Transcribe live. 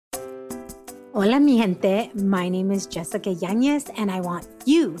Hola, mi gente. My name is Jessica Yanez, and I want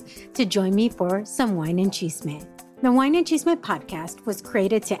you to join me for some Wine and Chisme. The Wine and Chisme podcast was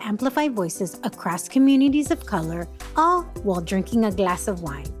created to amplify voices across communities of color, all while drinking a glass of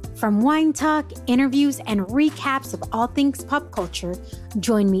wine. From wine talk, interviews, and recaps of all things pop culture,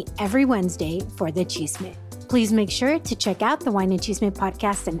 join me every Wednesday for the Chisme. Please make sure to check out the Wine and Chisme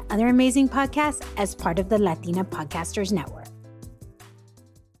podcast and other amazing podcasts as part of the Latina Podcasters Network.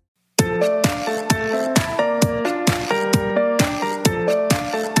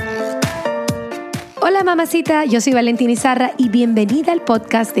 Hola mamacita, yo soy Valentina Izarra y bienvenida al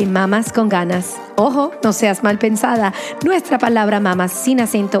podcast de Mamas con Ganas. Ojo, no seas mal pensada, nuestra palabra mamas sin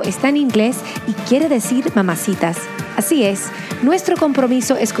acento está en inglés y quiere decir mamacitas. Así es, nuestro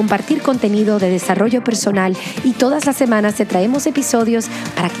compromiso es compartir contenido de desarrollo personal y todas las semanas te traemos episodios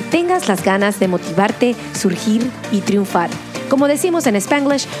para que tengas las ganas de motivarte, surgir y triunfar. Como decimos en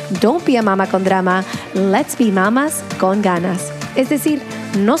Spanglish, don't be a mama con drama, let's be mamas con ganas. Es decir,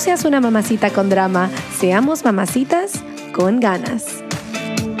 no seas una mamacita con drama, seamos mamacitas con ganas.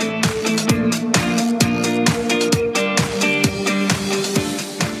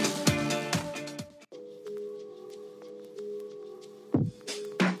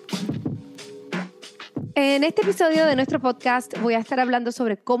 En este episodio de nuestro podcast voy a estar hablando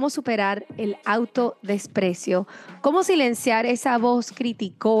sobre cómo superar el autodesprecio, cómo silenciar esa voz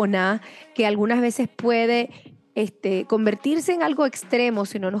criticona que algunas veces puede convertirse en algo extremo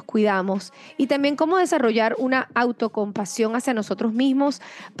si no nos cuidamos, y también cómo desarrollar una autocompasión hacia nosotros mismos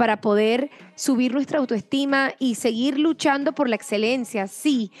para poder subir nuestra autoestima y seguir luchando por la excelencia,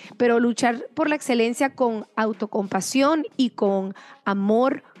 sí, pero luchar por la excelencia con autocompasión y con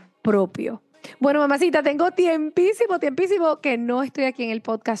amor propio. Bueno, mamacita, tengo tiempísimo que no estoy aquí en el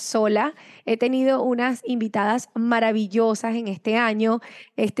podcast sola. He tenido unas invitadas maravillosas en este año.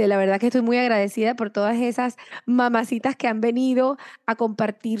 La verdad que estoy muy agradecida por todas esas mamacitas que han venido a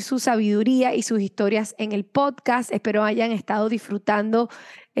compartir su sabiduría y sus historias en el podcast. Espero hayan estado disfrutando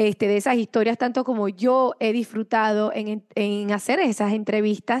de esas historias tanto como yo he disfrutado en hacer esas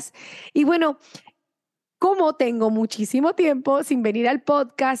entrevistas. Y bueno, como tengo muchísimo tiempo sin venir al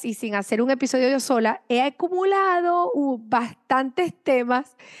podcast y sin hacer un episodio yo sola, he acumulado bastantes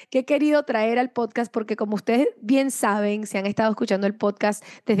temas que he querido traer al podcast porque, como ustedes bien saben, si han estado escuchando el podcast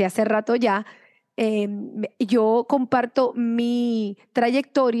desde hace rato ya, yo comparto mi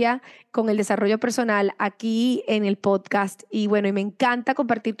trayectoria con el desarrollo personal aquí en el podcast y bueno, y me encanta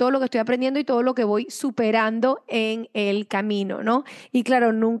compartir todo lo que estoy aprendiendo y todo lo que voy superando en el camino, ¿no? Y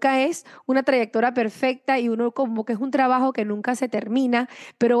claro, nunca es una trayectoria perfecta y uno como que es un trabajo que nunca se termina,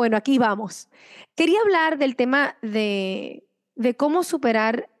 pero bueno, aquí vamos. Quería hablar del tema de cómo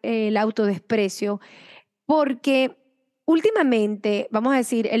superar el autodesprecio, porque últimamente, vamos a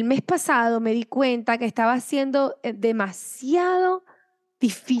decir, el mes pasado me di cuenta que estaba siendo demasiado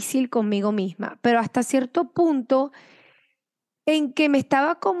difícil conmigo misma, pero hasta cierto punto en que me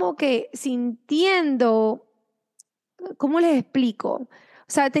estaba como que sintiendo, ¿cómo les explico? O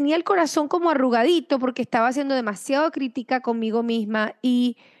sea, tenía el corazón como arrugadito porque estaba siendo demasiado crítica conmigo misma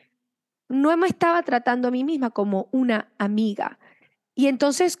y no me estaba tratando a mí misma como una amiga. Y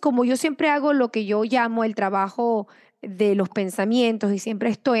entonces, como yo siempre hago lo que yo llamo el trabajo de los pensamientos y siempre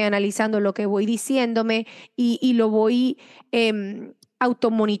estoy analizando lo que voy diciéndome y lo voy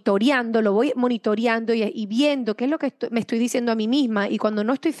automonitoreando, lo voy monitoreando y viendo qué es lo que me estoy diciendo a mí misma. Y cuando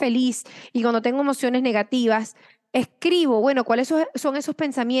no estoy feliz y cuando tengo emociones negativas, escribo, bueno, cuáles son esos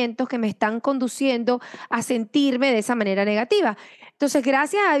pensamientos que me están conduciendo a sentirme de esa manera negativa. Entonces,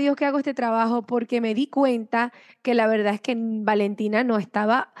 gracias a Dios que hago este trabajo porque me di cuenta que la verdad es que Valentina no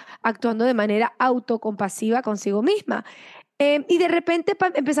estaba actuando de manera autocompasiva consigo misma. Y de repente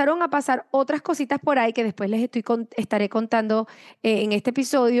empezaron a pasar otras cositas por ahí que después les estaré contando en este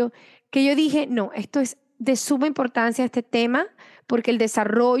episodio, que yo dije, no, esto es de suma importancia este tema, porque el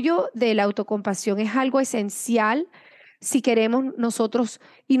desarrollo de la autocompasión es algo esencial si queremos nosotros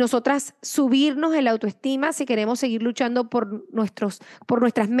y nosotras subirnos en la autoestima, si queremos seguir luchando por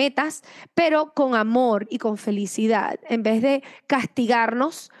nuestras metas, pero con amor y con felicidad, en vez de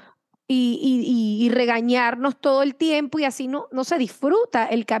castigarnos y regañarnos todo el tiempo, y así no se disfruta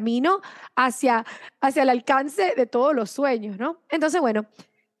el camino hacia el alcance de todos los sueños, ¿no? Entonces, bueno,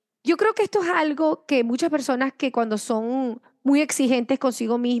 yo creo que esto es algo que muchas personas que cuando son muy exigentes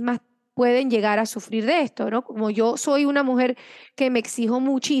consigo mismas pueden llegar a sufrir de esto, ¿no? Como yo soy una mujer que me exijo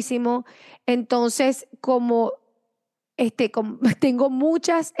muchísimo, entonces tengo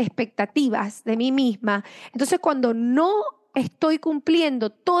muchas expectativas de mí misma. Entonces, cuando no estoy cumpliendo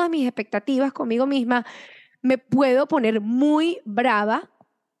todas mis expectativas conmigo misma, me puedo poner muy brava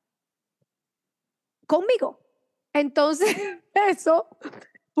conmigo. Entonces, eso,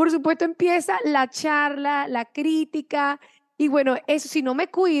 por supuesto, empieza la charla, la crítica, y bueno, eso si no me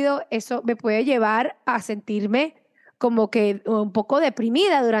cuido, eso me puede llevar a sentirme como que un poco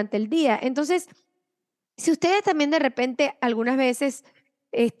deprimida durante el día. Entonces, si ustedes también de repente algunas veces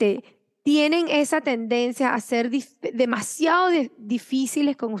este, tienen esa tendencia a ser demasiado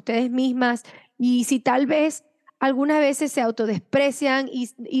difíciles con ustedes mismas y si tal vez algunas veces se autodesprecian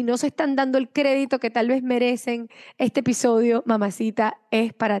y no se están dando el crédito que tal vez merecen, este episodio, mamacita,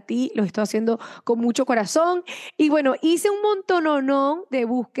 es para ti. Lo estoy haciendo con mucho corazón. Y bueno, hice un montononón de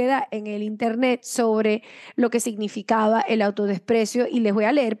búsqueda en el internet sobre lo que significaba el autodesprecio y les voy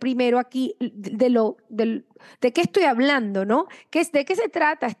a leer primero aquí de qué estoy hablando, ¿no? ¿De qué se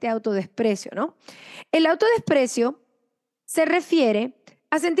trata este autodesprecio, ¿no? El autodesprecio se refiere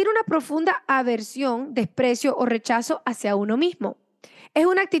a sentir una profunda aversión, desprecio o rechazo hacia uno mismo. Es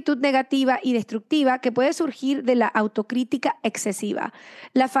una actitud negativa y destructiva que puede surgir de la autocrítica excesiva,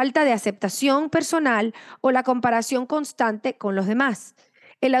 la falta de aceptación personal o la comparación constante con los demás.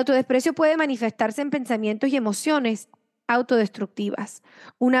 El autodesprecio puede manifestarse en pensamientos y emociones autodestructivas,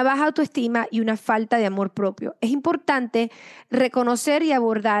 una baja autoestima y una falta de amor propio. Es importante reconocer y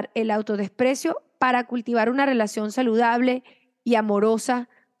abordar el autodesprecio para cultivar una relación saludable y amorosa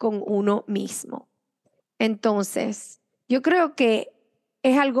con uno mismo. Entonces, yo creo que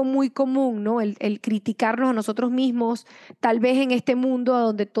es algo muy común, ¿no? El criticarnos a nosotros mismos, tal vez en este mundo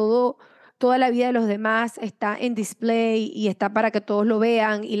donde toda la vida de los demás está en display y está para que todos lo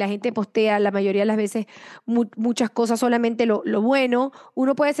vean y la gente postea la mayoría de las veces muchas cosas, solamente lo bueno,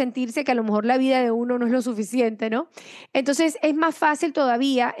 uno puede sentirse que a lo mejor la vida de uno no es lo suficiente, ¿no? Entonces es más fácil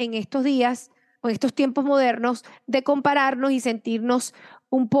todavía en estos días o en estos tiempos modernos de compararnos y sentirnos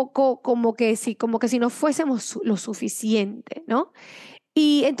un poco como que si no fuésemos lo suficiente, ¿no?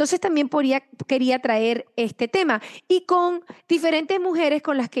 Y entonces también quería traer este tema. Y con diferentes mujeres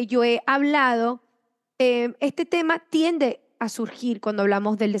con las que yo he hablado, este tema tiende a surgir cuando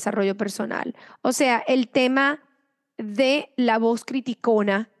hablamos del desarrollo personal. O sea, el tema de la voz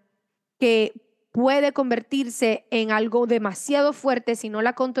criticona que puede convertirse en algo demasiado fuerte si no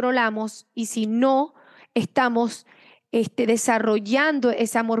la controlamos y si no estamos desarrollando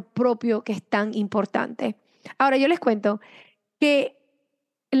ese amor propio que es tan importante. Ahora yo les cuento que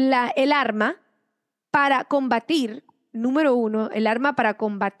el arma para combatir, número uno, el arma para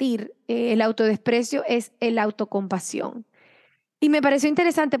combatir el autodesprecio es el autocompasión. Y me pareció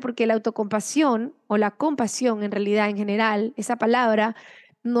interesante porque la autocompasión o la compasión en realidad en general, esa palabra,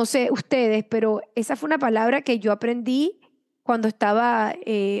 no sé ustedes, pero esa fue una palabra que yo aprendí cuando estaba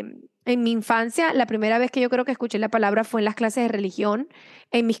en mi infancia. La primera vez que yo creo que escuché la palabra fue en las clases de religión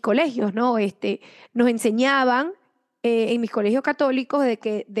en mis colegios, ¿no? Nos enseñaban en mis colegios católicos de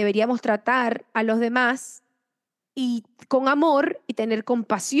que deberíamos tratar a los demás y con amor y tener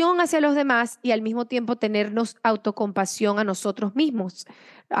compasión hacia los demás y al mismo tiempo tenernos autocompasión a nosotros mismos,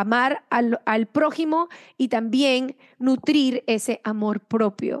 amar al prójimo y también nutrir ese amor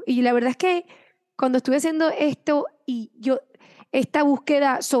propio. Y la verdad es que cuando estuve haciendo esto y yo esta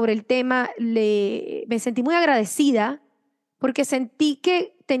búsqueda sobre el tema, me sentí muy agradecida porque sentí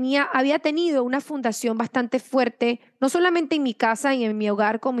que había tenido una fundación bastante fuerte, no solamente en mi casa y en mi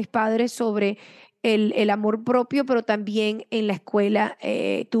hogar con mis padres sobre el amor propio, pero también en la escuela.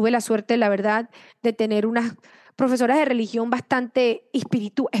 Tuve la suerte, la verdad, de tener unas profesoras de religión bastante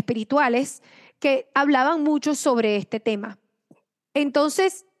espirituales que hablaban mucho sobre este tema.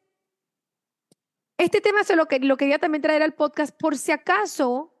 Entonces, este tema lo quería también traer al podcast por si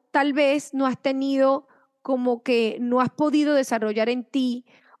acaso tal vez no has tenido como que no has podido desarrollar en ti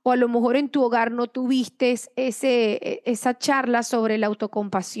o a lo mejor en tu hogar no tuviste esa charla sobre la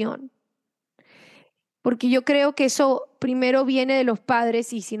autocompasión. Porque yo creo que eso primero viene de los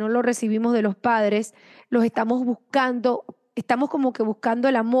padres y si no lo recibimos de los padres, los estamos buscando, estamos como que buscando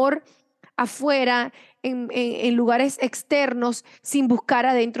el amor afuera, en lugares externos, sin buscar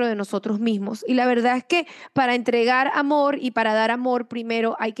adentro de nosotros mismos. Y la verdad es que para entregar amor y para dar amor,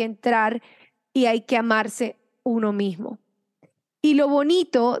 primero hay que entrar y hay que amarse uno mismo. Y lo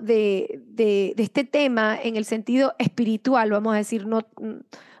bonito de este tema en el sentido espiritual, vamos a decir,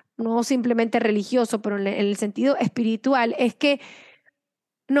 no simplemente religioso, pero en el sentido espiritual, es que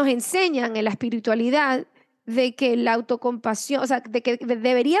nos enseñan en la espiritualidad de que la autocompasión, o sea, de que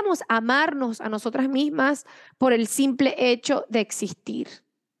deberíamos amarnos a nosotras mismas por el simple hecho de existir.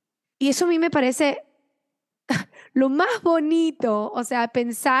 Y eso a mí me parece lo más bonito, o sea,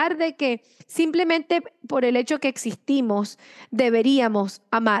 pensar de que simplemente por el hecho que existimos deberíamos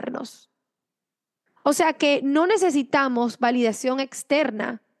amarnos. O sea, que no necesitamos validación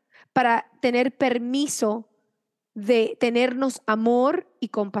externa para tener permiso de tenernos amor y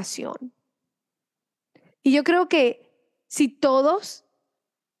compasión. Y yo creo que si todos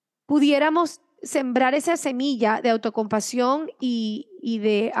pudiéramos sembrar esa semilla de autocompasión y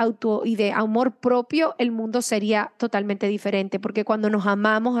de amor propio, el mundo sería totalmente diferente, porque cuando nos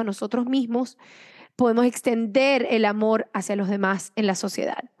amamos a nosotros mismos, podemos extender el amor hacia los demás en la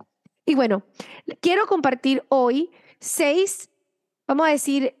sociedad. Y bueno, quiero compartir hoy 6, vamos a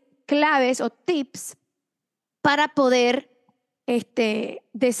decir, claves o tips para poder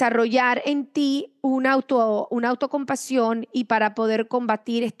desarrollar en ti una autocompasión y para poder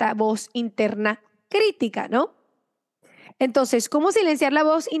combatir esta voz interna crítica, ¿no? Entonces, ¿cómo silenciar la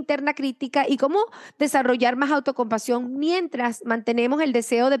voz interna crítica y cómo desarrollar más autocompasión mientras mantenemos el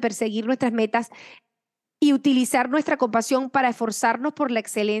deseo de perseguir nuestras metas y utilizar nuestra compasión para esforzarnos por la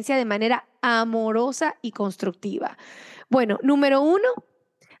excelencia de manera amorosa y constructiva? Bueno, número 1,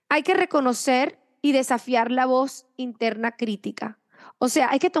 hay que reconocer y desafiar la voz interna crítica. O sea,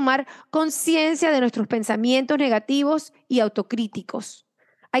 hay que tomar conciencia de nuestros pensamientos negativos y autocríticos.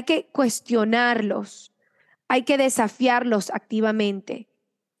 Hay que cuestionarlos. Hay que desafiarlos activamente.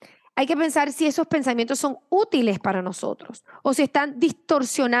 Hay que pensar si esos pensamientos son útiles para nosotros o si están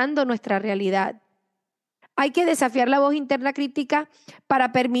distorsionando nuestra realidad. Hay que desafiar la voz interna crítica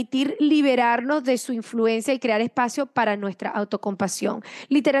para permitir liberarnos de su influencia y crear espacio para nuestra autocompasión.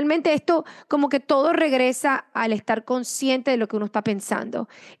 Literalmente esto como que todo regresa al estar consciente de lo que uno está pensando.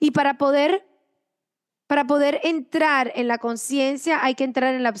 Y para poder entrar en la conciencia hay que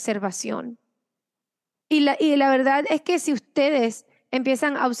entrar en la observación. Y la verdad es que si ustedes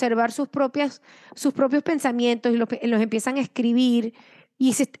empiezan a observar sus propios pensamientos y los empiezan a escribir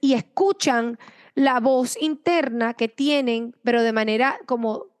y escuchan la voz interna que tienen, pero de manera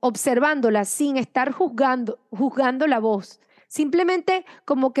como observándola sin estar juzgando la voz. Simplemente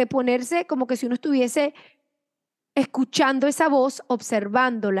como que ponerse, como que si uno estuviese escuchando esa voz,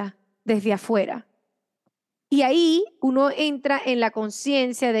 observándola desde afuera. Y ahí uno entra en la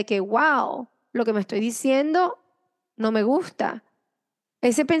conciencia de que, wow, lo que me estoy diciendo no me gusta.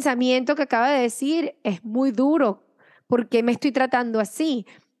 Ese pensamiento que acaba de decir es muy duro. ¿Por qué me estoy tratando así?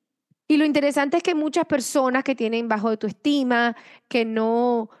 Y lo interesante es que muchas personas que tienen bajo autoestima, que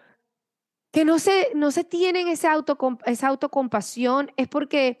no se tienen esa autocompasión, es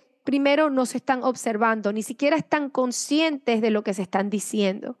porque primero no se están observando, ni siquiera están conscientes de lo que se están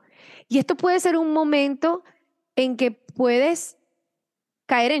diciendo. Y esto puede ser un momento en que puedes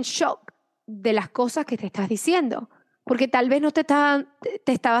caer en shock de las cosas que te estás diciendo, porque tal vez no te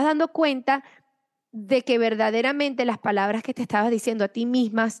estabas dando cuenta de que verdaderamente las palabras que te estabas diciendo a ti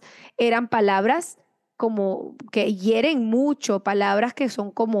mismas eran palabras como que hieren mucho, palabras que son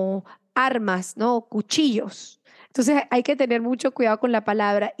como armas, ¿no? Cuchillos. Entonces hay que tener mucho cuidado con la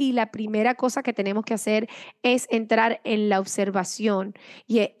palabra y la primera cosa que tenemos que hacer es entrar en la observación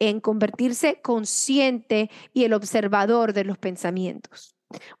y en convertirse consciente y el observador de los pensamientos.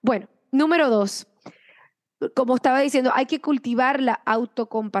 Bueno, número 2, como estaba diciendo, hay que cultivar la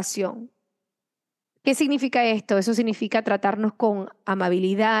autocompasión. ¿Qué significa esto? Eso significa tratarnos con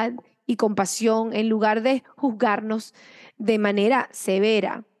amabilidad y compasión en lugar de juzgarnos de manera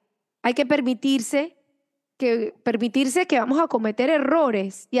severa. Hay que permitirse que vamos a cometer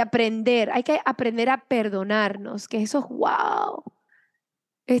errores y aprender. Hay que aprender a perdonarnos, que eso es wow.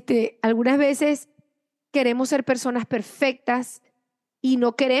 Algunas veces queremos ser personas perfectas y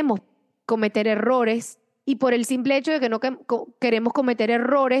no queremos cometer errores, y por el simple hecho de que no queremos cometer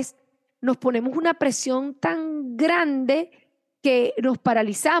errores, nos ponemos una presión tan grande que nos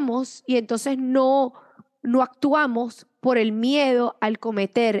paralizamos y entonces no actuamos por el miedo al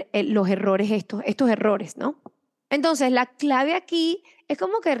cometer los errores, estos errores, ¿no? Entonces, la clave aquí es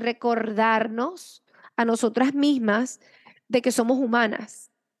como que recordarnos a nosotras mismas de que somos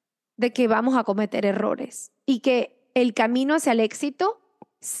humanas, de que vamos a cometer errores y que el camino hacia el éxito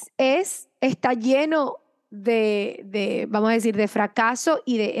está lleno vamos a decir, de fracaso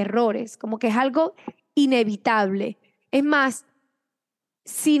y de errores, como que es algo inevitable. Es más,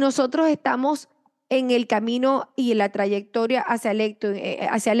 si nosotros estamos en el camino y en la trayectoria hacia el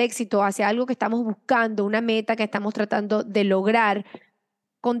éxito, hacia algo que estamos buscando, una meta que estamos tratando de lograr,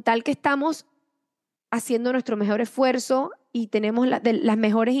 con tal que estamos haciendo nuestro mejor esfuerzo y tenemos las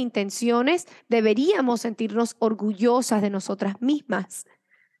mejores intenciones, deberíamos sentirnos orgullosas de nosotras mismas.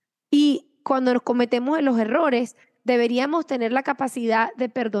 Y cuando nos cometemos los errores, deberíamos tener la capacidad de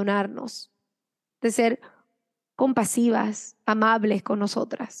perdonarnos, de ser compasivas, amables con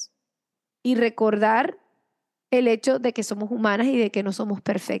nosotras y recordar el hecho de que somos humanas y de que no somos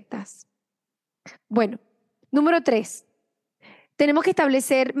perfectas. Bueno, número 3, Tenemos que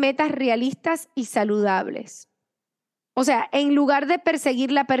establecer metas realistas y saludables. O sea, en lugar de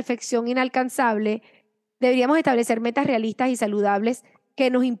perseguir la perfección inalcanzable, deberíamos establecer metas realistas y saludables que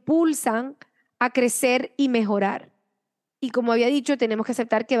nos impulsan a crecer y mejorar. Y como había dicho, tenemos que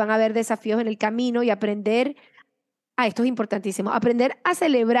aceptar que van a haber desafíos en el camino y aprender, esto es importantísimo, aprender a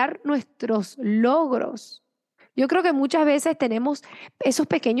celebrar nuestros logros. Yo creo que muchas veces tenemos esos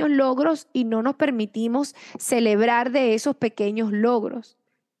pequeños logros y no nos permitimos celebrar de esos pequeños logros.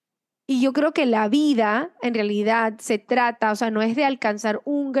 Y yo creo que la vida en realidad se trata, o sea, no es de alcanzar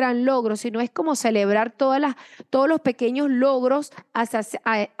un gran logro, sino es como celebrar todos los pequeños logros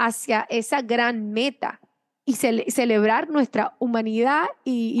hacia esa gran meta y celebrar nuestra humanidad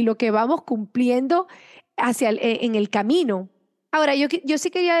y lo que vamos cumpliendo en el camino. Ahora, yo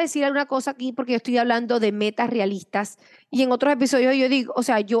sí quería decir alguna cosa aquí porque yo estoy hablando de metas realistas y en otros episodios yo digo, o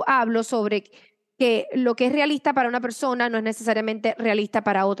sea, yo hablo sobre que lo que es realista para una persona no es necesariamente realista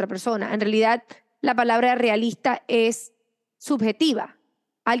para otra persona. En realidad, la palabra realista es subjetiva.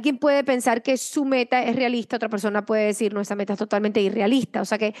 Alguien puede pensar que su meta es realista, otra persona puede decir, no, esa meta es totalmente irrealista. O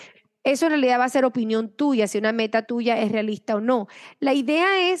sea que eso en realidad va a ser opinión tuya, si una meta tuya es realista o no. La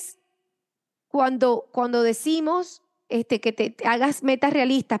idea es cuando decimos que te hagas metas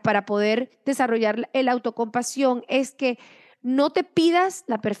realistas para poder desarrollar el autocompasión, es que no te pidas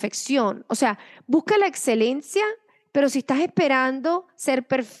la perfección. O sea, busca la excelencia, pero si estás esperando ser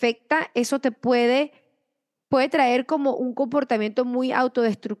perfecta, eso te puede traer como un comportamiento muy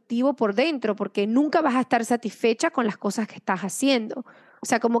autodestructivo por dentro, porque nunca vas a estar satisfecha con las cosas que estás haciendo. O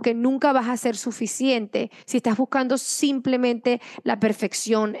sea, como que nunca vas a ser suficiente si estás buscando simplemente la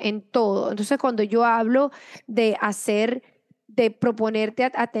perfección en todo. Entonces, cuando yo hablo de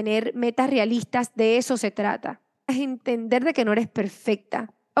proponerte a tener metas realistas, de eso se trata. Es entender de que no eres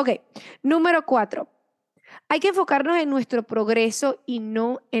perfecta. Ok, número 4. Hay que enfocarnos en nuestro progreso y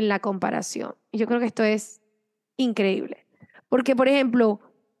no en la comparación. Y yo creo que esto es increíble. Porque, por ejemplo,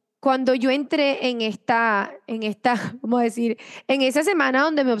 cuando yo entré vamos a decir, en esa semana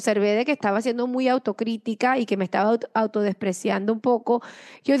donde me observé de que estaba siendo muy autocrítica y que me estaba autodespreciando un poco,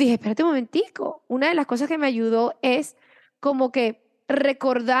 yo dije, espérate un momentico. Una de las cosas que me ayudó es como que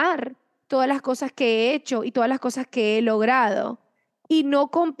recordar todas las cosas que he hecho y todas las cosas que he logrado y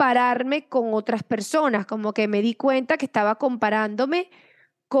no compararme con otras personas, como que me di cuenta que estaba comparándome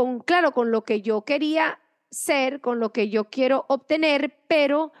claro, con lo que yo quería ser, con lo que yo quiero obtener,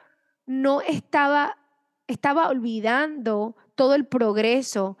 pero no estaba olvidando todo el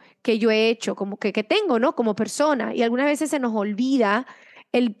progreso que yo he hecho, como que tengo, ¿no? Como persona. Y algunas veces se nos olvida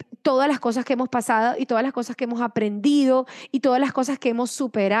todas las cosas que hemos pasado y todas las cosas que hemos aprendido y todas las cosas que hemos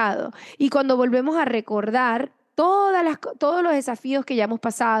superado. Y cuando volvemos a recordar todos los desafíos que ya hemos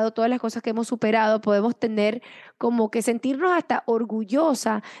pasado, todas las cosas que hemos superado, podemos tener como que sentirnos hasta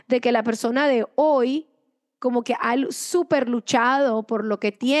orgullosa de que la persona de hoy como que ha súper luchado por lo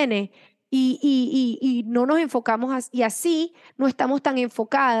que tiene y no nos enfocamos y así no estamos tan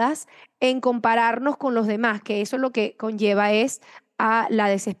enfocadas en compararnos con los demás, que eso lo que conlleva es a la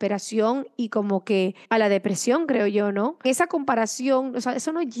desesperación y como que a la depresión, creo yo, ¿no? Esa comparación, o sea,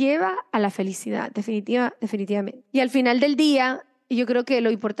 eso nos lleva a la felicidad, definitivamente. Y al final del día, yo creo que lo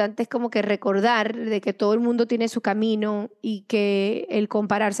importante es como que recordar de que todo el mundo tiene su camino y que el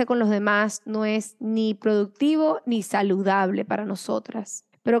compararse con los demás no es ni productivo ni saludable para nosotras.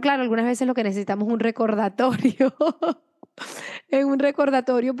 Pero claro, algunas veces lo que necesitamos es un recordatorio. Es un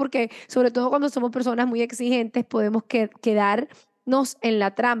recordatorio porque sobre todo cuando somos personas muy exigentes podemos quedarnos en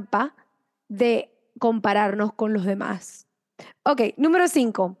la trampa de compararnos con los demás. Ok, número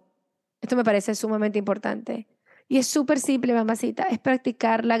 5. Esto me parece sumamente importante. Y es súper simple, mamacita. Es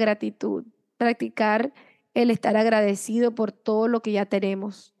practicar la gratitud. Practicar el estar agradecido por todo lo que ya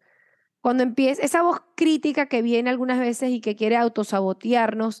tenemos. Cuando empieza esa voz crítica que viene algunas veces y que quiere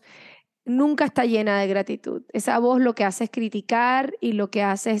autosabotearnos, nunca está llena de gratitud. Esa voz lo que hace es criticar y lo que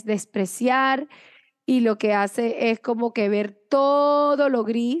hace es despreciar y lo que hace es como que ver todo lo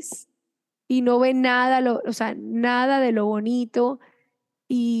gris y no ve nada, o sea, nada de lo bonito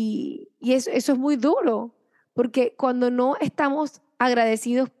y eso es muy duro, porque cuando no estamos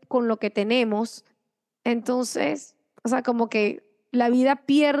agradecidos con lo que tenemos, entonces, o sea, como que la vida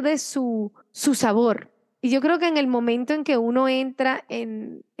pierde su sabor. Y yo creo que en el momento en que uno entra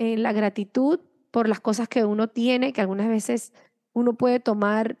en la gratitud por las cosas que uno tiene, que algunas veces uno puede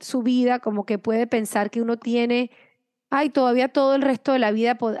tomar su vida como que puede pensar que uno tiene, ay, todavía todo el resto de la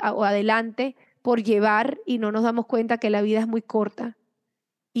vida o adelante por llevar y no nos damos cuenta que la vida es muy corta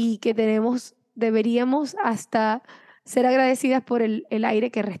y que deberíamos hasta ser agradecidas por el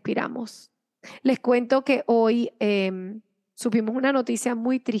aire que respiramos. Les cuento que hoy supimos una noticia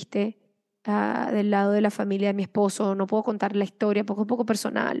muy triste del lado de la familia de mi esposo. No puedo contar la historia porque es un poco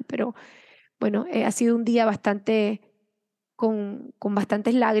personal, pero bueno, ha sido un día bastante con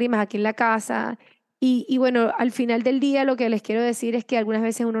bastantes lágrimas aquí en la casa. Y bueno, al final del día lo que les quiero decir es que algunas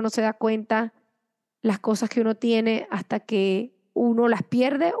veces uno no se da cuenta las cosas que uno tiene hasta que uno las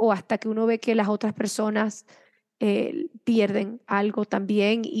pierde o hasta que uno ve que las otras personas pierden algo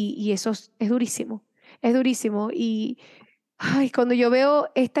también y eso es durísimo, es durísimo. Y ay, cuando yo veo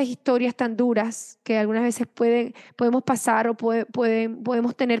estas historias tan duras que algunas veces podemos pasar o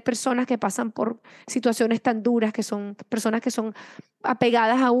podemos tener personas que pasan por situaciones tan duras, que son personas que son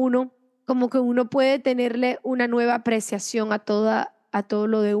apegadas a uno, como que uno puede tenerle una nueva apreciación a todo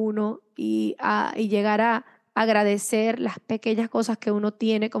lo de uno y llegar a agradecer las pequeñas cosas que uno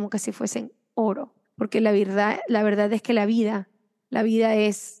tiene como que si fuesen oro. Porque la verdad es que la vida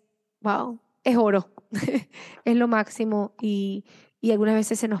es, wow, es oro. Es lo máximo y algunas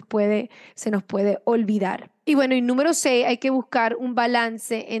veces se nos puede olvidar. Y bueno, y número 6, hay que buscar un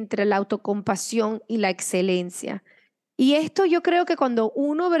balance entre la autocompasión y la excelencia. Y esto yo creo que cuando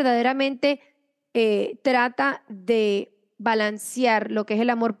uno verdaderamente trata de balancear lo que es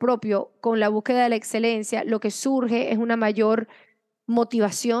el amor propio con la búsqueda de la excelencia, lo que surge es una mayor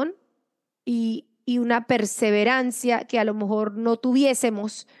motivación y una perseverancia que a lo mejor no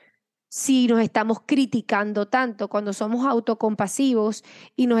tuviésemos si nos estamos criticando tanto, cuando somos autocompasivos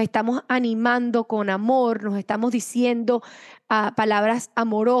y nos estamos animando con amor, nos estamos diciendo palabras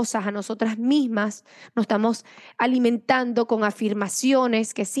amorosas a nosotras mismas, nos estamos alimentando con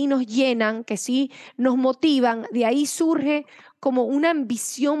afirmaciones que sí nos llenan, que sí nos motivan, de ahí surge como una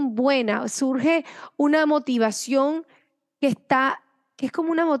ambición buena, surge una motivación que es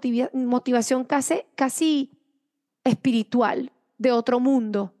como una motivación casi espiritual de otro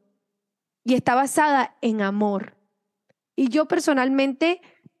mundo y está basada en amor. Y yo personalmente,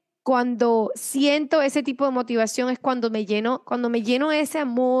 cuando siento ese tipo de motivación es cuando me lleno de ese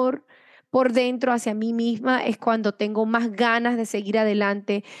amor por dentro hacia mí misma, es cuando tengo más ganas de seguir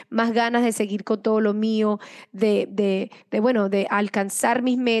adelante, más ganas de seguir con todo lo mío, bueno, de alcanzar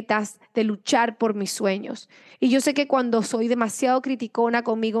mis metas, de luchar por mis sueños. Y yo sé que cuando soy demasiado criticona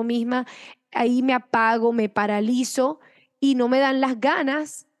conmigo misma, ahí me apago, me paralizo y no me dan las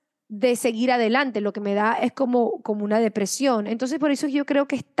ganas de seguir adelante. Lo que me da es como una depresión. Entonces, por eso yo creo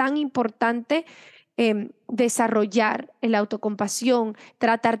que es tan importante desarrollar la autocompasión,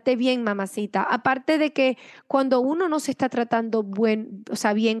 tratarte bien, mamacita. Aparte de que cuando uno no se está tratando o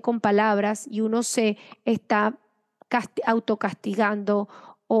sea, bien con palabras y uno se está autocastigando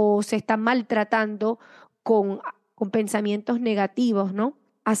o se está maltratando con pensamientos negativos, ¿no?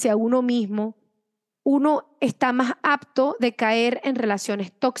 Hacia uno mismo, uno está más apto de caer en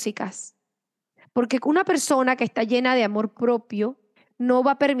relaciones tóxicas. Porque una persona que está llena de amor propio no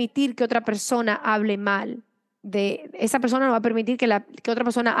va a permitir que otra persona hable mal esa persona, no va a permitir que otra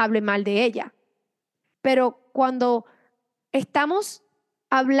persona hable mal de ella. Pero cuando estamos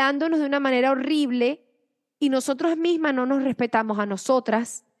hablándonos de una manera horrible y nosotros mismas no nos respetamos a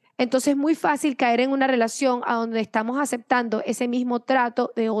nosotras, entonces es muy fácil caer en una relación a donde estamos aceptando ese mismo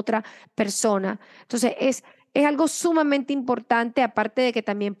trato de otra persona. Entonces es algo sumamente importante, aparte de que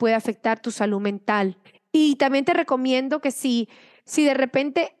también puede afectar tu salud mental. Y también te recomiendo que si de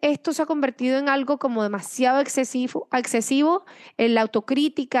repente esto se ha convertido en algo como demasiado excesivo, en la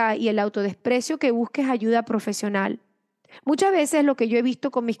autocrítica y el autodesprecio, que busques ayuda profesional. Muchas veces lo que yo he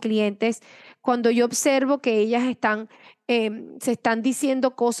visto con mis clientes, cuando yo observo que ellas se están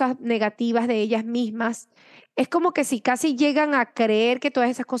diciendo cosas negativas de ellas mismas, es como que si casi llegan a creer que todas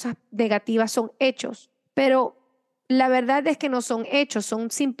esas cosas negativas son hechos, pero la verdad es que no son hechos,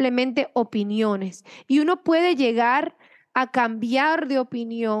 son simplemente opiniones. Y uno puede llegar a cambiar de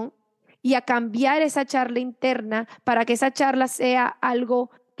opinión y a cambiar esa charla interna para que esa charla sea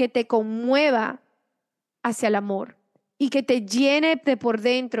algo que te conmueva hacia el amor y que te llene de por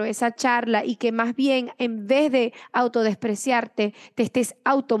dentro esa charla y que más bien en vez de autodespreciarte te estés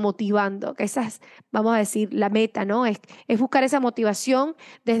automotivando, que esa es, vamos a decir, la meta, ¿no? Es buscar esa motivación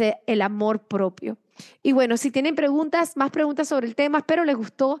desde el amor propio. Y bueno, si tienen más preguntas sobre el tema, espero les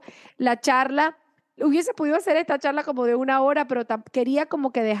gustó la charla. Hubiese podido hacer esta charla como de 1 hora, pero quería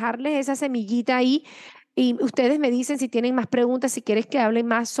como que dejarles esa semillita ahí. Y ustedes me dicen si tienen más preguntas, si quieres que hable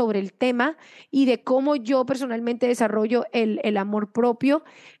más sobre el tema y de cómo yo personalmente desarrollo el amor propio.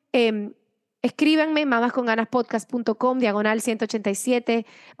 Eh, Escríbanme mamasconganaspodcast.com/187,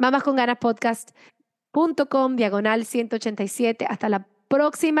 mamasconganaspodcast.com/187. Hasta la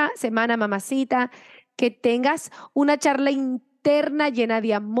próxima semana, mamacita. Que tengas una charla interna llena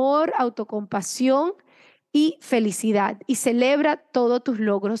de amor, autocompasión y felicidad. Y celebra todos tus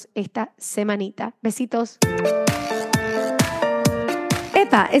logros esta semanita. Besitos.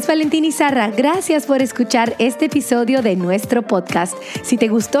 Epa, es Valentina Izarra. Gracias por escuchar este episodio de nuestro podcast. Si te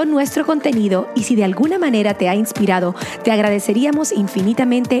gustó nuestro contenido y si de alguna manera te ha inspirado, te agradeceríamos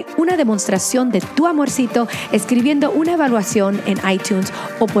infinitamente una demostración de tu amorcito escribiendo una evaluación en iTunes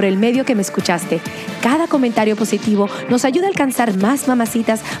o por el medio que me escuchaste. Cada comentario positivo nos ayuda a alcanzar más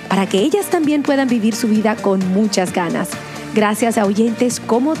mamacitas para que ellas también puedan vivir su vida con muchas ganas. Gracias a oyentes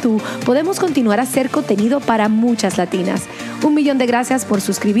como tú, podemos continuar a hacer contenido para muchas latinas. 1,000,000 de gracias por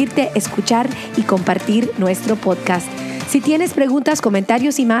suscribirte, escuchar y compartir nuestro podcast. Si tienes preguntas,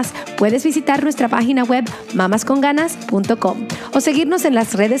 comentarios y más, puedes visitar nuestra página web mamasconganas.com o seguirnos en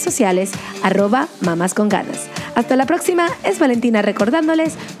las redes sociales @mamasconganas. Hasta la próxima, es Valentina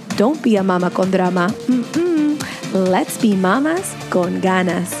recordándoles, don't be a mama con drama. Let's be mamas con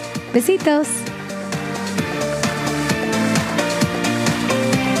ganas. Besitos.